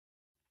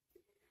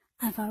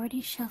I've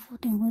already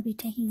shuffled, and we'll be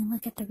taking a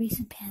look at the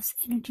recent past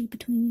energy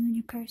between you and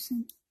your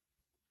person.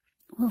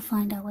 We'll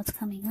find out what's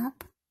coming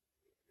up.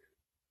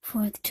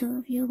 For the two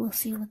of you, we'll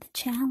see what the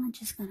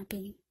challenge is going to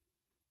be.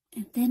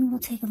 And then we'll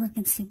take a look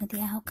and see what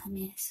the outcome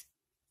is.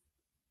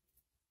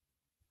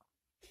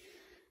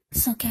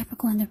 So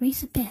Capricorn, the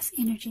recent past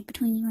energy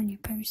between you and your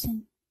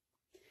person.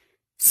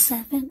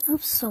 7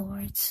 of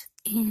Swords,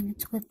 and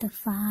it's with the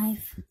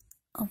 5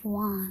 of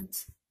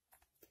Wands.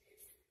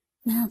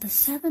 Now the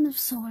 7 of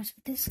Swords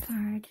with this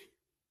card,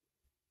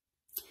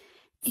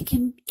 it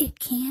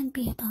can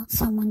be about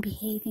someone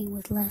behaving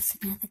with less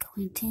than ethical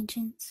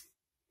intentions.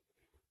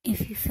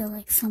 If you feel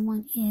like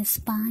someone is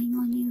spying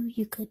on you,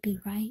 you could be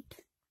right.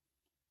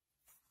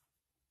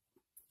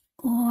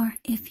 Or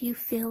if you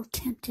feel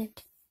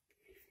tempted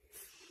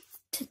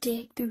to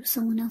dig through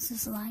someone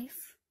else's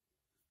life,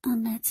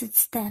 unless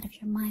it's that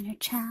of your minor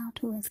child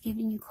who has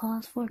given you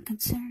cause for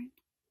concern,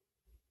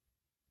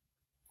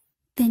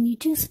 then you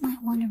just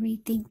might want to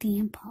rethink the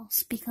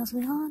impulse, because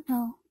we all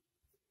know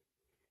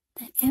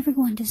that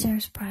everyone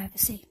deserves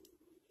privacy.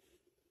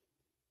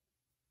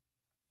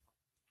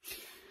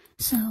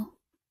 So,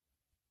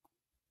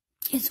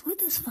 it's with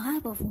this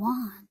 5 of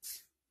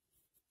Wands.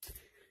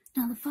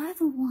 Now the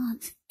 5 of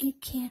Wands,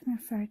 it can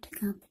refer to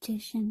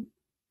competition.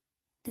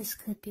 This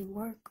could be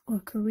work or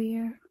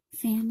career,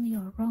 family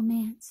or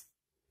romance.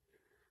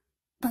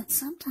 But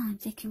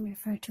sometimes it can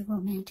refer to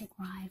romantic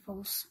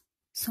rivals.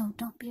 So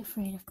don't be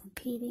afraid of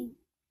competing.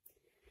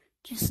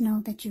 Just know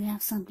that you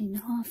have something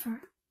to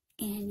offer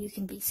and you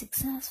can be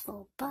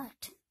successful.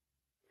 But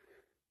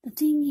the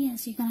thing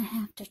is, you're going to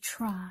have to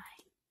try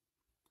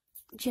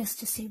just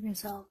to see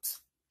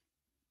results.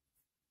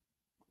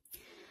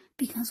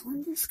 Because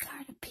when this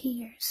card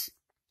appears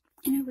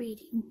in a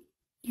reading,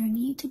 your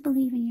need to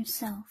believe in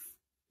yourself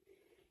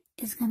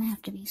is going to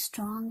have to be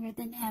stronger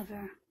than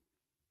ever.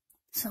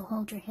 So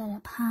hold your head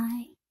up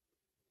high.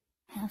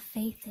 Have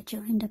faith that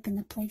you'll end up in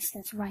the place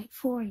that's right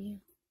for you.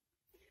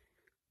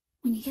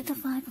 When you get the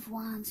 5 of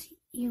Wands,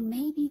 you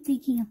may be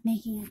thinking of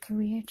making a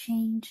career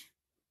change,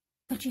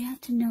 but you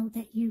have to know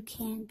that you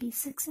can be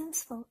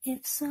successful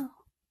if so.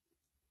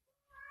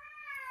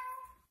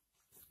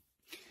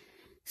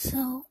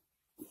 So,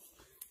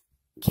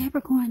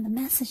 Capricorn, the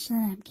message that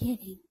I'm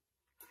getting,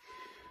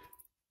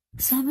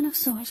 7 of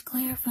Swords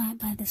clarified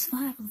by this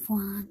 5 of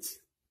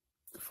Wands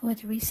for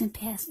the recent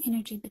past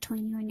energy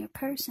between you and your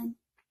person,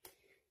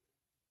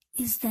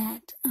 is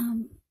that,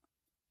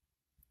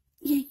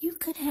 you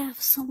could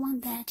have someone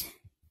that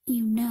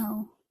you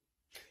know,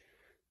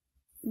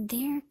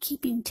 they're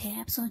keeping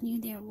tabs on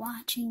you, they're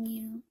watching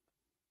you,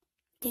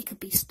 they could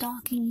be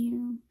stalking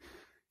you,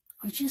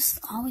 or just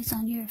always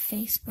on your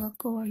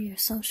Facebook or your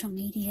social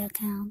media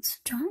accounts,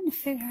 trying to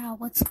figure out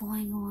what's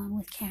going on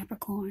with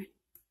Capricorn.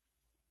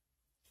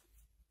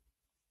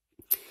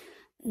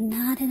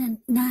 Not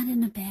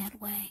in a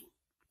bad way.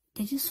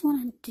 They just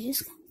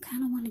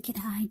kind of want to get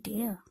an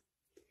idea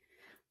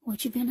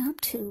what you've been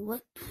up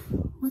to,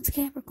 what's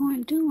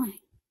Capricorn doing.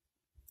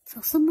 So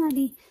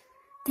somebody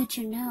that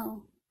you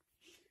know,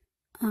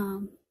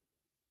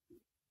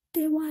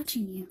 they're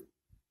watching you.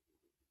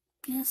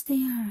 Yes,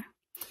 they are.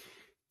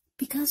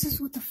 Because it's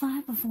with the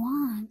 5 of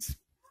Wands,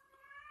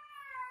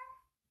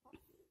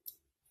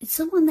 it's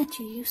someone that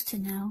you used to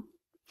know.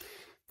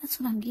 That's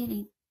what I'm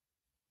getting.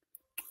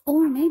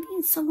 Or maybe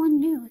it's someone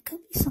new. It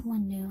could be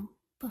someone new.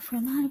 But for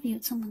a lot of you,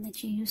 it's someone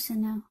that you used to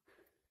know.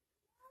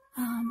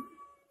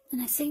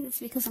 And I say this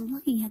because I'm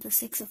looking at the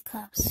 6 of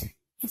Cups.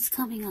 It's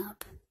coming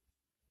up.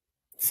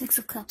 6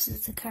 of Cups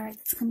is the card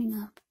that's coming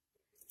up.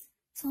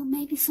 So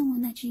maybe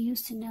someone that you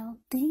used to know,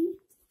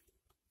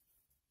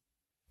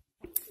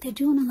 they're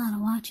doing a lot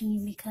of watching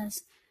you,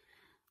 because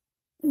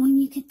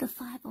when you get the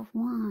 5 of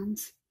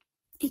Wands,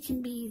 it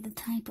can be the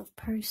type of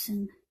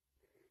person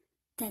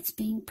that's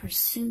being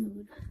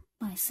pursued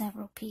by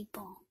several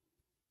people.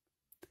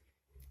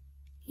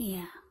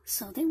 Yeah,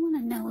 so they want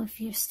to know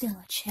if you're still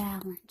a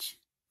challenge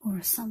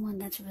or someone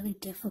that's really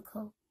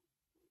difficult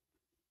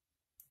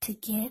to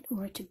get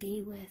or to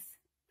be with.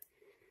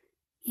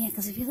 Yeah,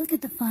 because if you look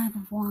at the 5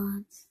 of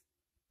Wands,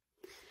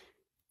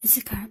 it's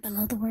a card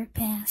below the word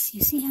pass. You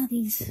see how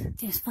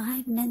there's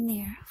 5 men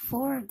there.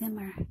 4 of them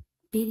are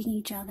beating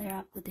each other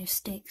up with their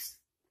sticks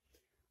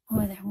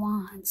or their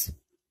wands.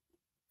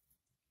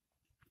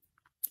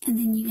 And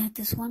then you got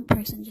this one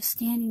person just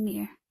standing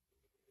there.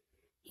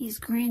 He's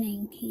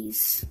grinning.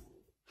 He's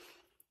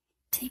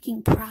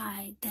taking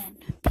pride that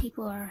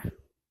people are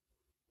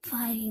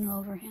fighting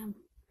over him.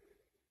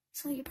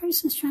 So your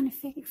person's trying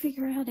to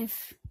figure out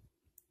if,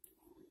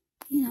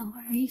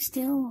 are you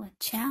still a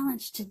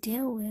challenge to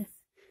deal with?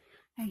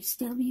 Are you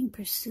still being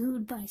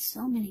pursued by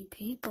so many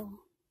people?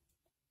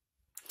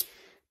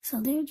 So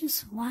they're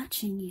just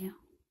watching you,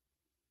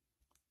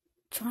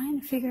 trying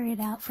to figure it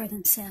out for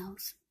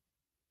themselves.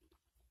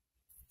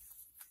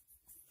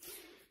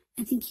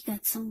 I think you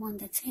got someone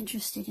that's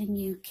interested in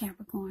you,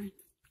 Capricorn.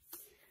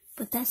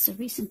 But that's the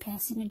recent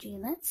past energy.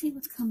 Let's see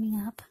what's coming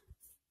up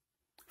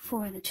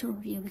for the two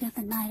of you. We got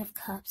the Knight of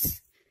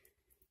Cups,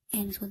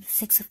 and it's with the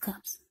 6 of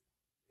Cups.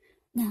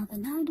 Now, the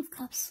Knight of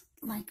Cups,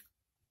 like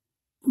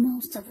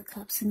most of the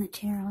cups in the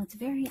tarot, it's a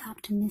very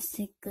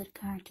optimistic, good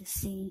card to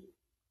see.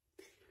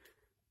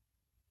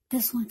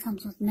 This one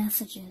comes with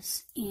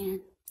messages, and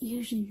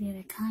usually they're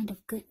the kind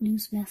of good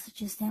news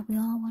messages that we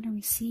all want to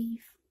receive.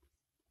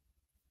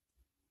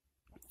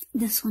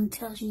 This one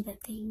tells you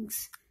that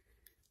things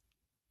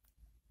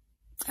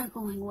are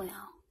going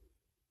well.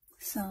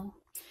 So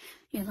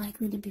you're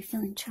likely to be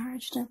feeling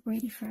charged up,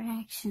 ready for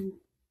action.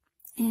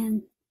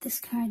 And this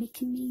card, it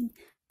can mean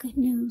good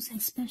news,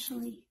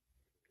 especially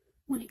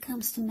when it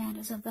comes to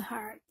matters of the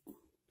heart.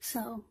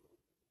 So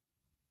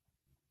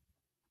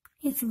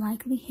it's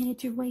likely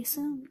headed your way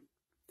soon.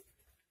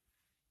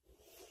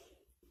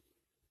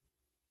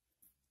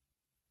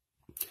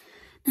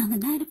 Now, the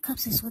Knight of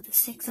Cups is with the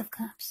Six of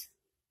Cups.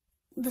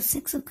 The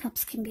Six of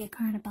Cups can be a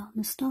card about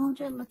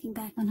nostalgia, looking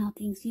back on how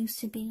things used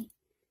to be.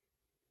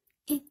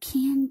 It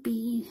can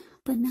be,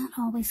 but not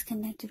always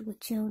connected with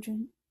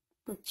children,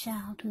 with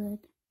childhood.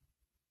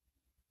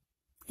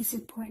 It's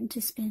important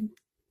to spend,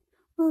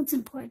 it's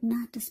important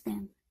not to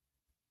spend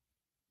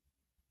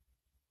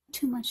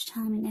too much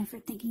time and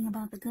effort thinking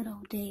about the good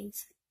old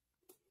days,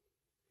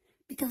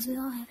 because we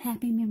all have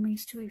happy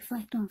memories to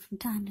reflect on from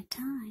time to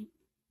time.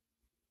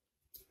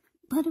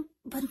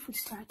 But if we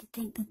start to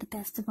think that the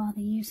best of all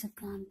the years have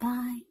gone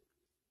by,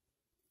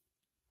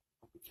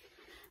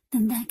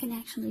 then that can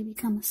actually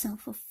become a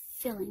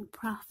self-fulfilling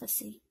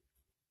prophecy.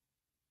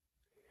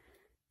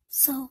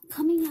 So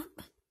coming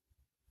up,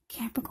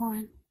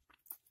 Capricorn,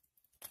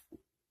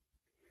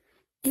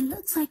 it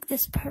looks like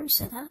this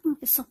person, I don't know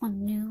if it's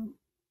someone new,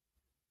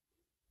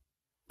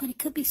 but it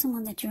could be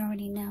someone that you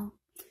already know.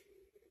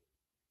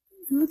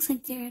 It looks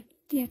like they're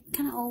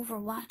kind of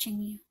overwatching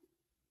you.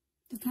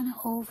 They're kind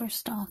of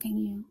over-stalking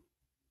you,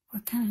 or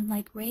kind of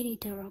like ready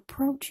to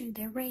approach you.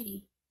 They're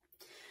ready.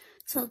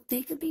 So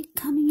they could be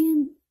coming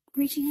in,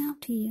 reaching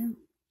out to you,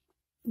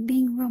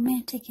 being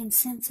romantic and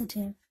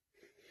sensitive.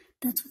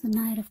 That's what the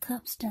Knight of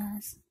Cups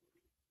does.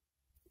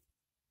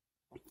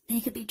 They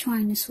could be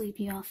trying to sweep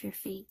you off your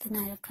feet. The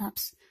Knight of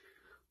Cups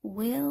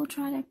will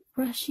try to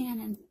rush in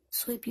and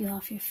sweep you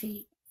off your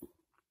feet.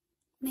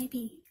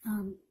 Maybe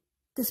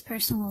this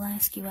person will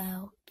ask you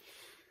out.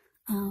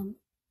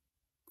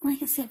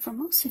 Like I said, for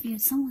most of you,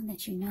 it's someone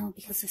that you know,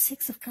 because the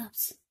Six of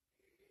Cups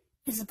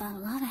is about a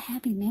lot of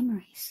happy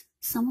memories,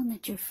 someone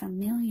that you're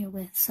familiar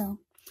with. So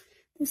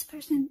this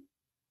person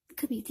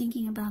could be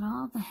thinking about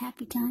all the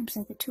happy times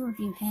that the two of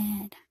you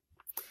had.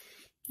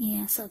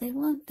 Yeah, so they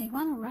want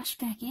to rush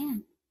back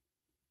in.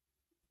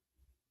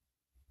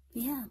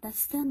 Yeah,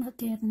 that's them up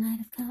there, the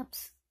Knight of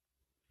Cups.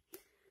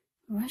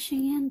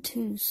 Rushing in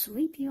to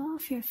sweep you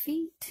off your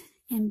feet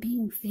and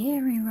being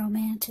very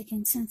romantic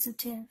and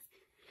sensitive.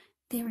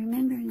 They're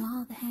remembering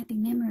all the happy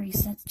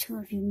memories that the two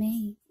of you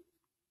made.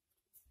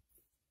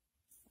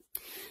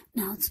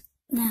 Now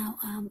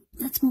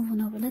let's move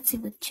on over. Let's see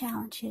what the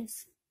challenge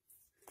is.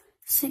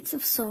 Six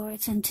of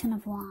Swords and Ten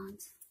of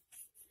Wands.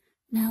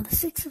 Now, the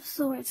Six of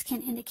Swords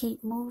can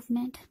indicate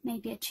movement,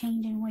 maybe a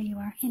change in where you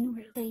are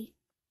inwardly.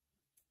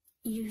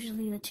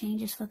 Usually the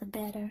change is for the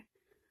better,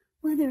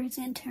 whether it's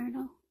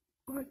internal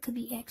or it could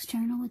be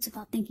external. It's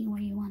about thinking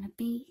where you want to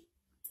be.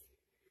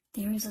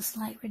 There is a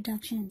slight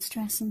reduction in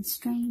stress and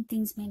strain.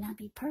 Things may not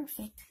be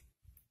perfect,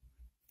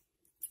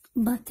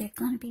 but they're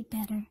going to be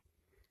better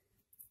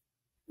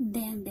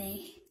than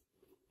they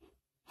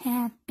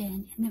have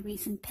been in the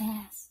recent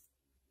past.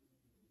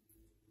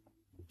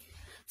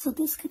 So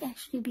this could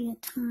actually be a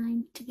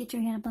time to get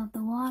your head above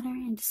the water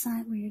and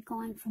decide where you're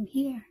going from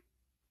here.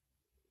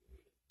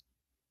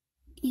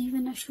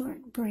 Even a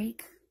short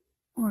break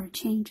or a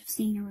change of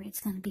scenery is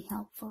going to be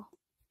helpful.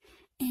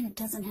 And it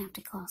doesn't have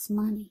to cost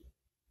money.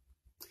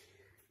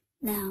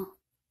 Now,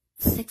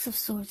 Six of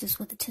Swords is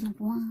with the Ten of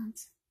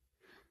Wands.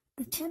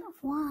 The Ten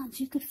of Wands,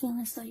 you could feel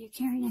as though you're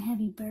carrying a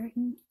heavy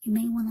burden. You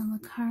may want to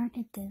look hard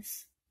at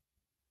this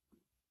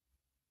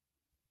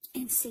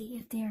and see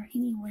if there are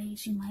any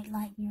ways you might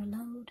lighten your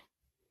load,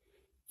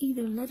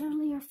 either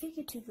literally or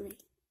figuratively.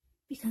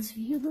 Because if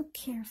you look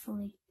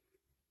carefully,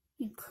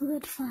 you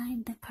could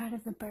find that part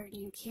of the burden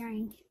you're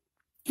carrying,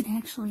 it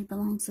actually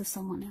belongs to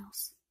someone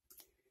else.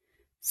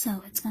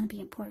 So it's going to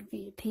be important for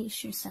you to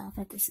pace yourself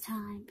at this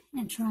time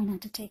and try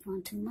not to take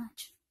on too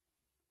much.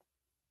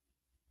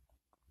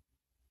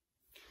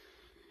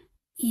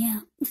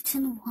 Yeah, the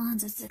Ten of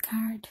Wands is the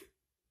card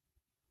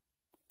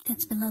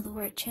that's below the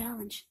word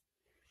challenge.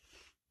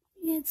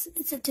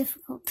 It's a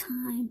difficult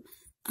time.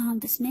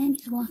 This man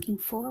is walking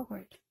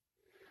forward,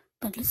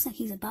 but it looks like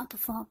he's about to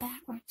fall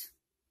backwards.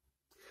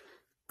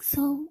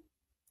 So,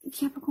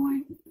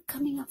 Capricorn,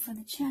 coming up for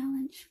the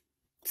challenge,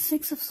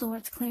 Six of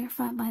Swords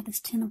clarified by this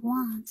Ten of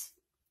Wands.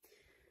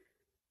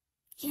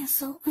 Yeah,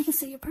 so like I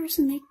said, your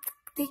person,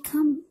 they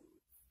come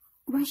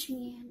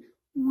rushing in,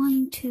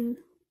 wanting to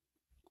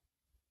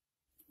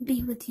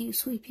be with you,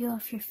 sweep you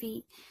off your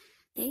feet.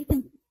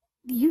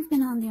 You've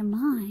been on their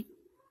mind.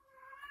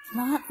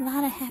 Lot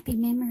of happy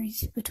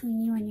memories between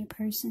you and your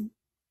person.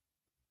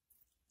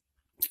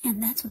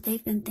 And that's what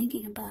they've been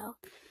thinking about.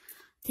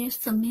 There's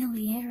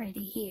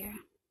familiarity here.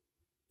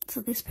 So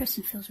this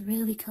person feels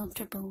really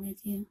comfortable with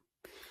you.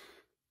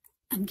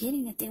 I'm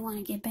getting that they want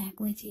to get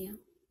back with you.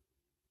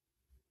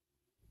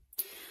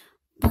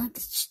 But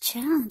the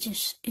challenge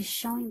is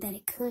showing that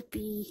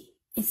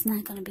it's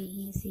not going to be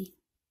easy.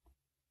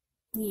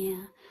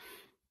 Yeah.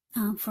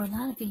 For a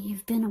lot of you,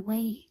 you've been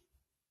away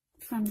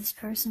from this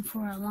person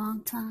for a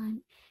long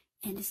time.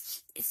 And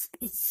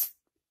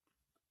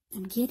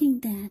I'm getting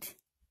that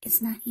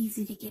it's not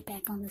easy to get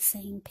back on the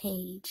same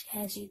page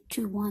as you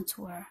two once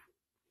were.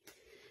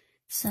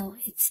 So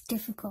it's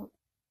difficult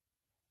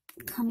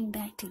coming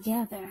back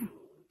together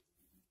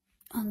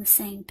on the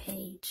same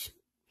page.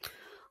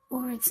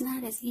 Or it's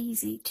not as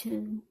easy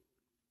to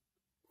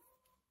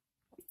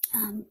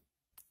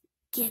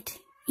get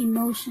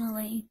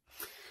emotionally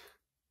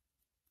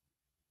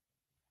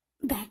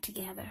back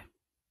together.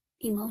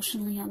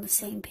 Emotionally on the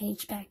same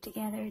page back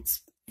together.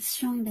 It's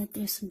showing that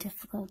there's some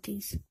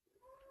difficulties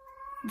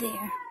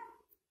there.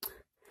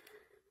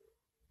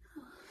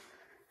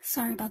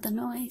 Sorry about the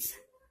noise.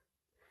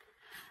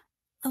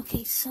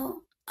 Okay,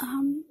 so,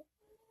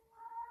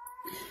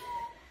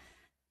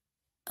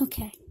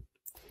 okay.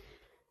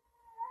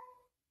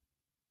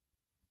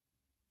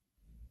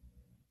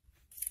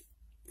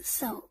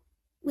 So,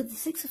 with the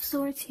Six of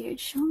Swords here,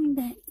 it's showing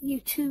that you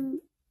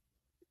two,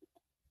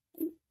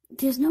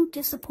 there's no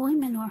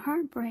disappointment or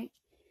heartbreak.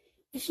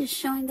 It's just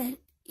showing that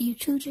you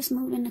two just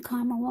move into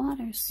calmer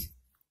waters.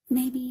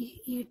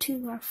 Maybe you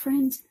two are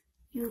friends.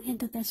 You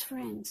end up as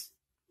friends.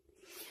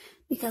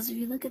 Because if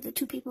you look at the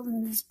two people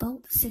in this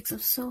boat, the Six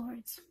of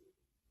Swords,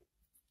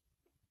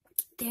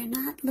 they're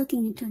not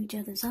looking into each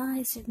other's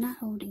eyes. They're not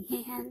holding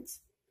hands.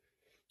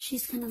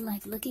 She's kind of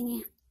like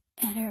looking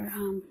at her,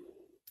 on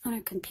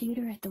her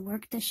computer at the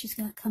work that she's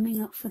got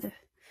coming up for the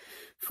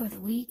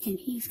week, and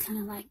he's kind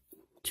of like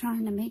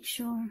trying to make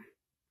sure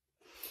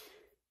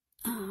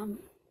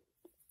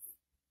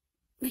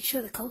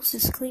the coast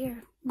is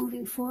clear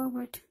moving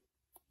forward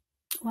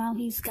while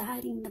he's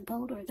guiding the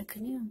boat or the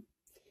canoe.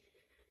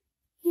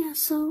 Yeah,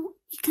 so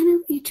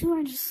you two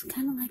are just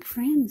kind of like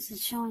friends.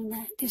 It's showing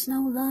that there's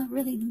no love,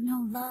 really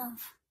no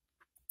love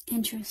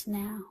interest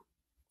now.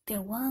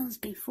 There was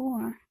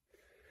before,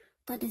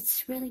 but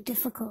it's really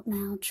difficult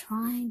now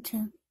trying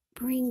to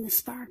bring the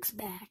sparks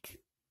back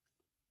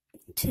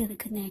to the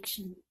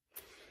connection.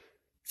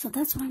 So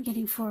that's what I'm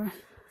getting for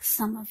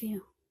some of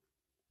you.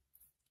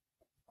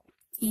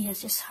 Yeah,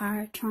 it's just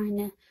hard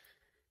trying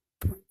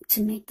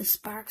to make the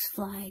sparks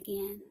fly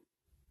again.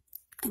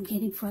 I'm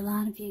getting for a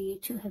lot of you, you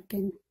two have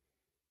been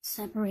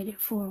separated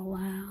for a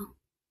while.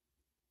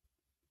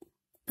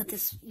 But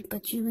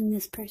you and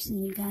this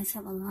person, you guys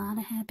have a lot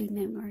of happy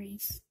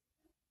memories.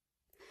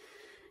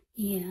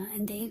 Yeah,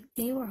 and they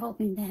were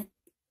hoping that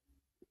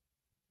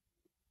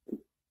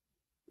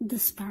the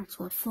sparks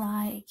would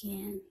fly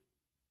again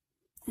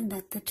and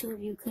that the two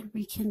of you could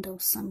rekindle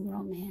some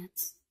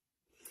romance.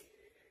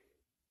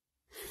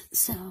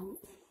 So,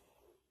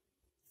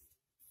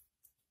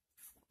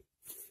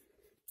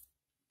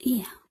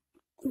 yeah,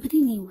 but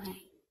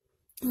anyway,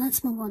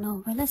 let's move on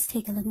over. Let's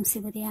take a look and see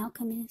what the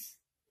outcome is.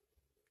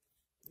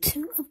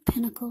 Two of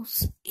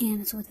Pentacles,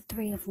 and it's with the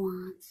Three of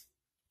Wands.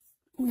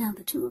 Now,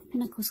 the Two of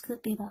Pentacles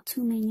could be about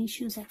two main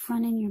issues at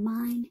front in your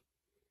mind.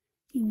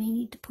 You may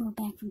need to pull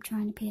back from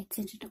trying to pay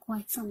attention to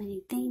quite so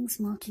many things.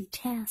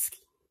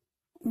 Multitasking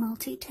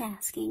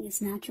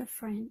is not your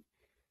friend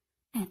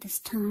at this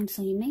time,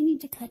 so you may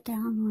need to cut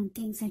down on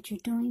things that you're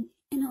doing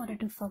in order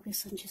to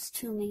focus on just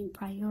two main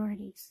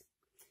priorities.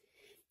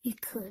 It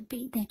could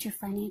be that your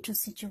financial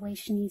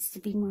situation needs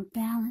to be more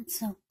balanced,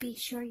 so be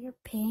sure you're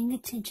paying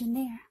attention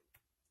there.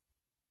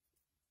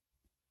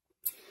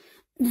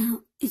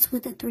 Now, it's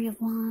with the Three of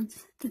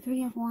Wands. The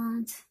Three of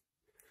Wands,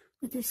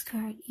 with this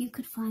card, you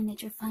could find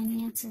that your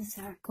finances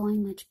are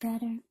going much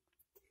better.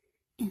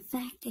 In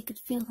fact, it could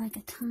feel like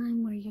a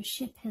time where your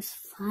ship has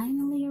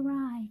finally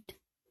arrived.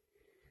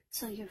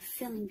 So you're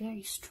feeling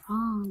very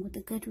strong with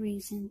a good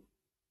reason.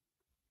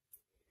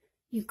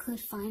 You could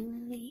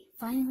finally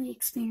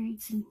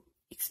experience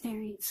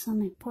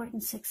some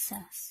important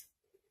success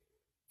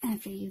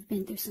after you've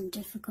been through some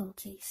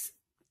difficulties.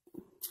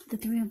 The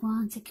Three of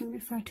Wands, it can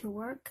refer to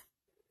work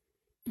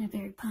in a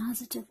very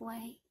positive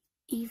way,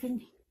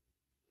 even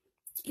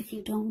if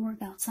you don't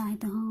work outside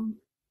the home.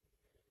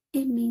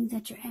 It means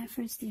that your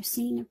efforts, they're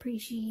seen,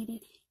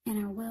 appreciated, and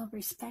are well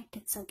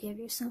respected, so give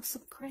yourself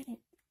some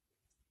credit.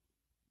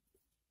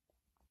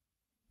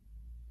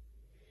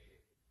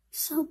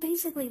 So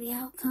basically the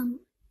outcome,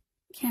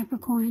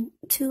 Capricorn,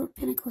 Two of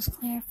Pentacles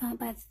clarified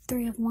by the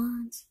Three of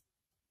Wands.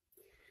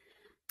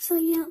 So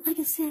yeah, like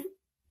I said,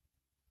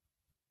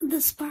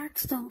 the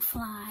sparks don't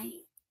fly.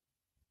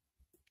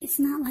 It's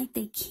not like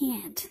they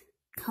can't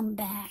come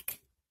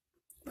back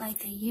like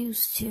they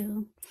used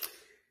to,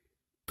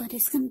 but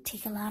it's going to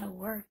take a lot of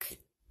work.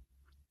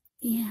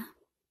 Yeah,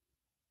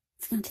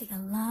 it's going to take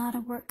a lot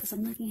of work because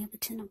I'm looking at the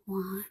Ten of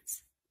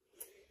Wands.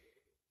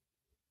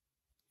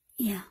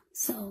 Yeah,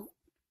 so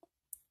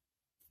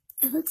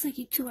it looks like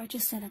you two are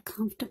just at a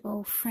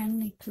comfortable,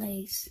 friendly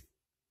place.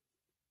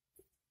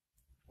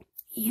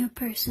 Your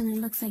person, it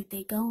looks like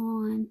they go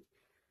on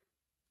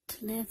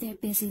to live their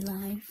busy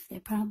life. They're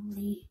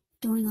probably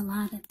doing a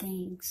lot of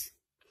things.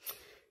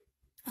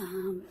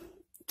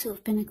 Two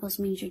of Pentacles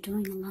means you're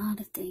doing a lot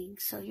of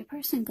things. So your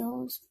person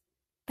goes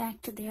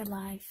back to their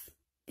life,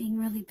 being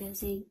really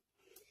busy.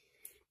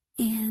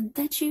 And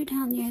that's you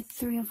down there,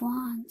 Three of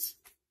Wands,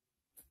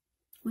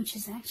 which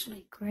is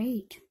actually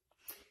great.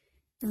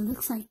 It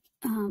looks like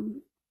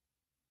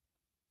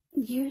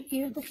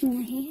you're looking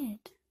ahead.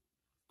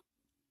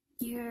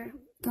 You're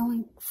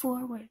going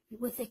forward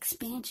with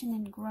expansion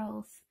and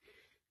growth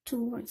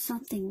towards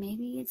something.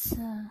 Maybe it's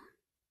a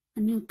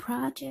new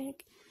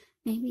project.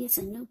 Maybe it's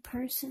a new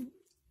person.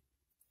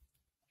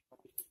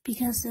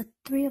 Because the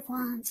Three of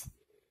Wands,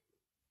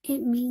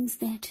 it means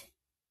that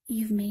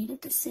you've made a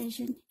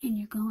decision and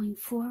you're going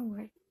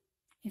forward.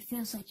 It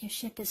feels like your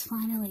ship has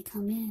finally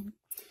come in.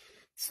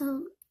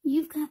 So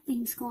you've got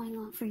things going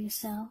on for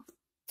yourself.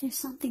 There's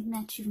something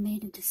that you've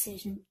made a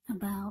decision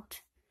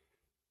about.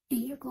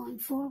 And you're going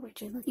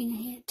forward. You're looking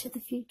ahead to the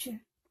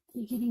future.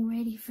 You're getting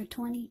ready for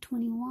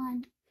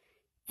 2021.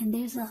 And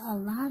there's a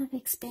lot of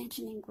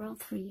expansion and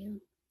growth for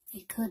you.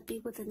 It could be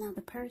with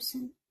another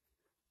person,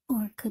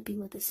 or it could be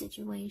with a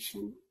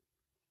situation.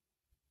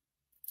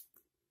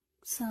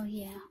 So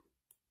yeah,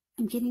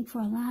 I'm getting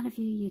for a lot of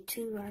you, you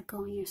two are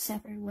going your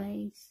separate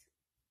ways.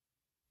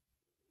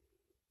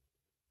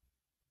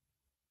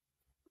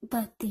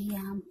 But the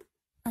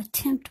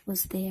attempt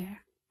was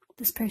there.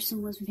 This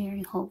person was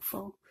very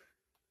hopeful,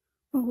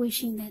 or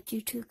wishing that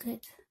you two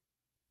could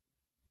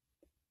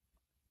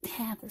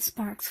have the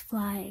sparks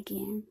fly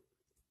again.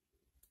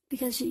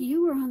 Because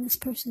you were on this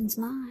person's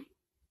mind.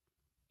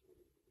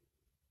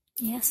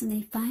 Yes, and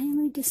they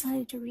finally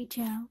decided to reach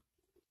out.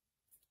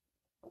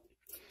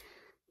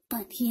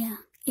 But yeah,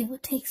 it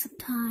would take some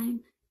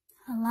time,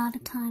 a lot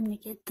of time to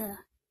get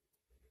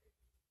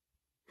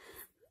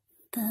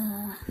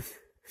the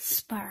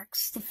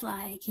sparks to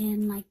fly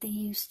again like they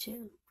used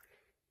to.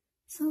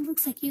 So it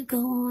looks like you go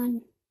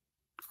on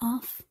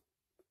off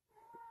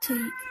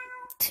to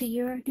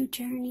your new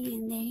journey,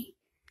 and they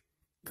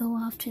go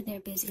off to their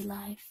busy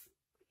life.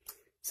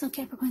 So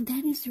Capricorn,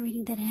 that is the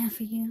reading that I have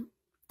for you.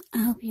 I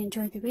hope you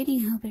enjoyed the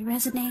reading. I hope it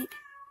resonated.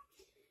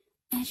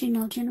 As you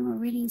know, general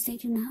readings, they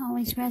do not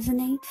always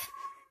resonate.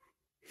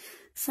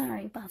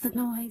 Sorry about the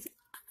noise.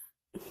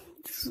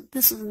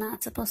 This was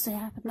not supposed to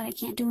happen, but I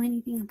can't do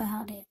anything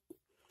about it.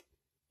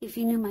 If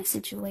you knew my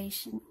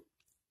situation.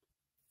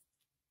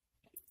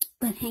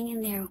 But hang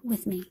in there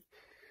with me.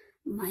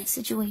 My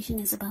situation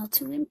is about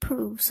to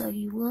improve, so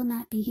you will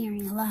not be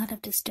hearing a lot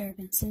of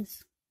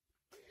disturbances.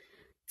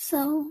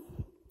 So,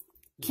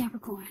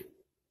 Capricorn,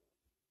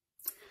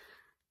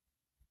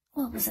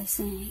 what was I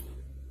saying?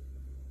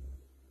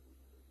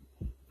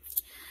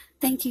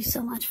 Thank you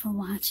so much for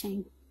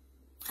watching.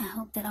 I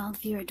hope that all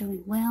of you are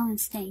doing well and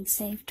staying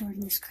safe during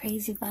this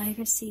crazy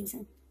virus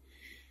season.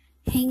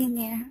 Hang in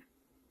there.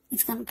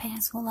 It's going to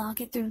pass. We'll all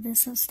get through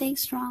this, so stay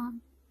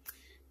strong.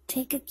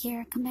 Take good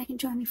care. Come back and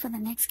join me for the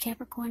next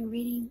Capricorn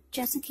reading,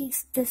 just in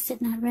case this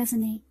did not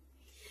resonate.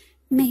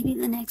 Maybe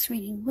the next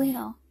reading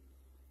will.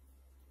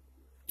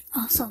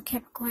 Also,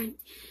 Capricorn,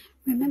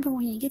 remember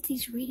when you get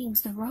these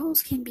readings, the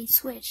roles can be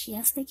switched.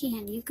 Yes, they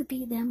can. You could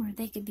be them or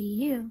they could be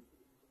you.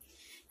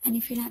 And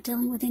if you're not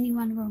dealing with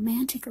anyone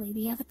romantically,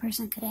 the other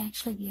person could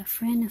actually be a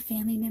friend, a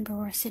family member,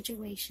 or a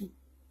situation.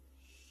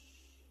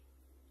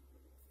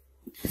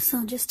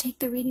 So just take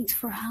the readings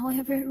for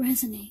however it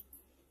resonates.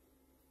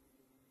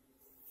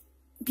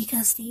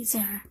 Because these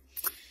are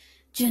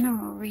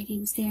general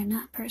readings. They are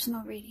not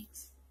personal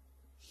readings.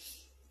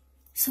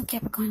 So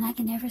Capricorn, I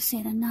can never say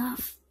it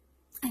enough.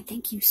 I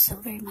thank you so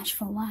very much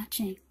for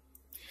watching.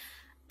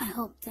 I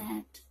hope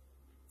that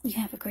you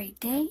have a great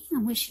day.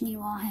 I'm wishing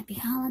you all happy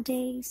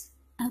holidays.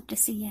 I hope to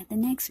see you at the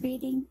next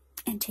reading,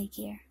 and take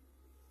care.